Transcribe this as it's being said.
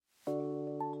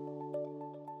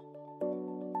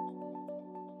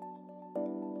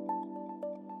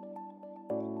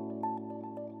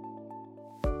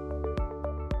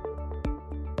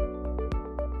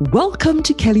Welcome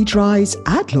to Kelly Dry's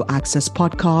Ad Law Access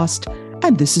podcast,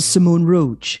 and this is Simone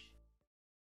Roach.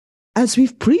 As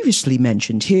we've previously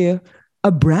mentioned here,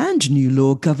 a brand new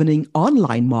law governing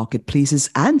online marketplaces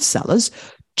and sellers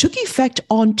took effect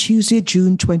on Tuesday,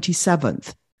 June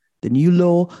 27th. The new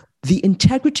law, the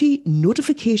Integrity,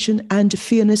 Notification and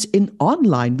Fairness in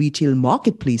Online Retail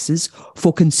Marketplaces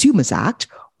for Consumers Act,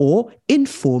 or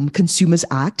Informed Consumers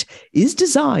Act, is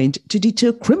designed to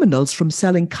deter criminals from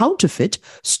selling counterfeit,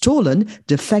 stolen,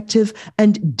 defective,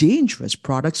 and dangerous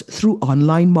products through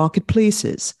online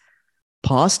marketplaces.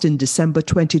 Passed in December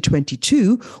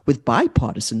 2022 with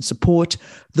bipartisan support,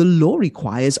 the law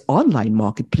requires online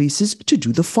marketplaces to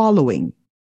do the following: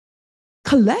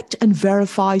 collect and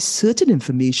verify certain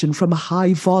information from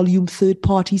high-volume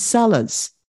third-party sellers,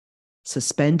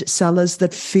 suspend sellers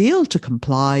that fail to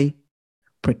comply,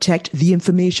 protect the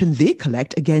information they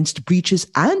collect against breaches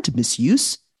and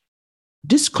misuse,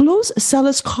 disclose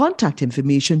sellers' contact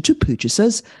information to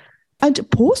purchasers, and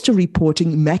post a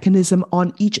reporting mechanism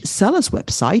on each seller's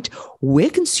website where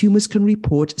consumers can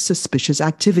report suspicious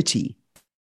activity.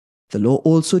 The law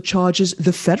also charges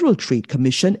the Federal Trade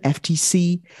Commission,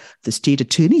 FTC, the State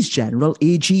Attorneys General,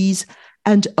 AGs,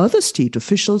 and other state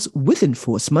officials with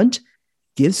enforcement,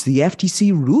 gives the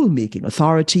FTC rulemaking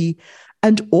authority,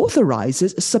 and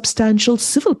authorizes substantial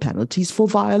civil penalties for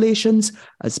violations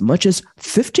as much as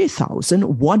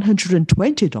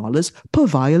 $50,120 per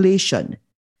violation.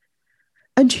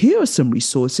 And here are some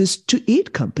resources to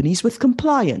aid companies with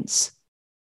compliance.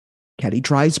 Kelly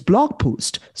Dry's blog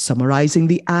post summarizing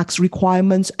the Act's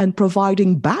requirements and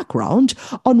providing background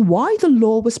on why the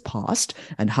law was passed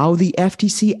and how the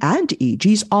FTC and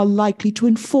AGs are likely to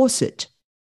enforce it.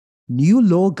 New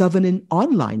law governing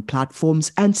online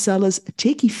platforms and sellers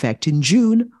take effect in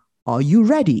June. Are you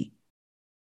ready?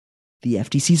 The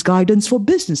FTC's guidance for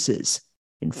businesses,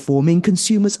 informing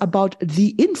consumers about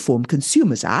the Informed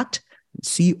Consumers Act.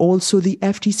 See also the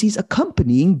FTC's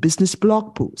accompanying business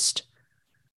blog post.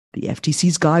 The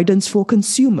FTC's guidance for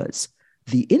consumers,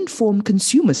 the Informed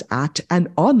Consumers Act and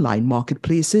online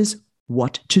marketplaces,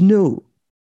 what to know.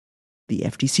 The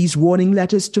FTC's warning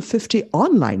letters to 50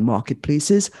 online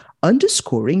marketplaces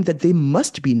underscoring that they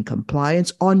must be in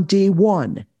compliance on day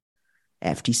one.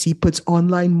 FTC puts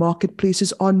online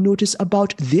marketplaces on notice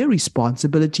about their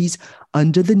responsibilities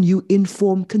under the new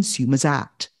Informed Consumers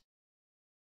Act.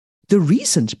 The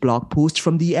recent blog post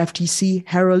from the FTC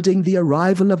heralding the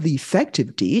arrival of the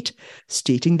effective date,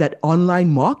 stating that online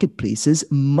marketplaces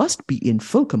must be in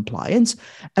full compliance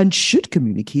and should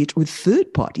communicate with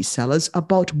third-party sellers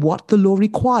about what the law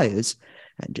requires,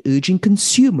 and urging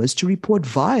consumers to report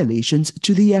violations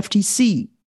to the FTC.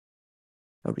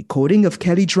 A recording of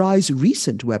Kelly Dry's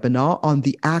recent webinar on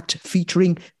the Act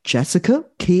featuring Jessica,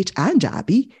 Kate, and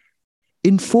Abby,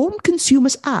 Informed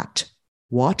Consumers Act,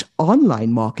 what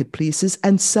online marketplaces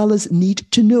and sellers need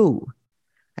to know.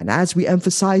 And as we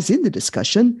emphasize in the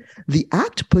discussion, the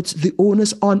Act puts the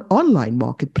onus on online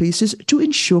marketplaces to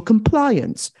ensure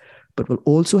compliance, but will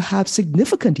also have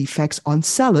significant effects on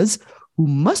sellers who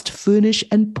must furnish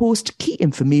and post key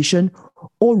information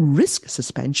or risk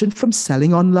suspension from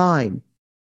selling online.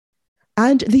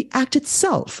 And the Act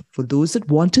itself for those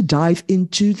that want to dive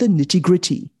into the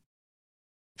nitty-gritty.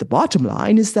 The bottom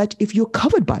line is that if you're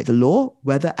covered by the law,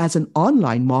 whether as an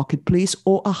online marketplace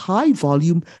or a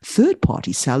high-volume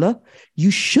third-party seller, you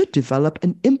should develop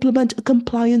and implement a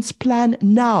compliance plan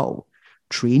now,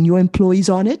 train your employees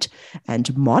on it,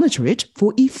 and monitor it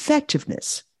for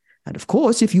effectiveness. And of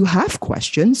course, if you have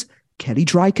questions, Kelly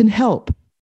Dry can help.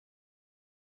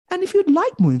 And if you'd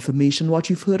like more information on what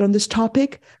you've heard on this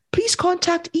topic, please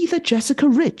contact either Jessica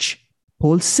Rich,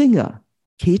 Paul Singer,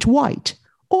 Kate White,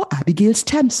 or Abigail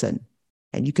Stemson,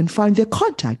 and you can find their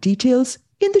contact details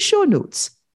in the show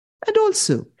notes. And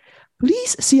also,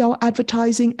 please see our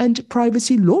Advertising and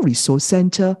Privacy Law Resource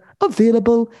Center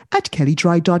available at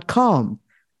kellydry.com.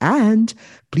 And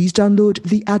please download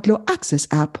the Ad Law Access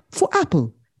app for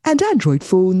Apple and Android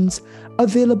phones,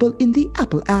 available in the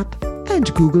Apple app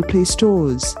and Google Play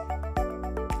stores.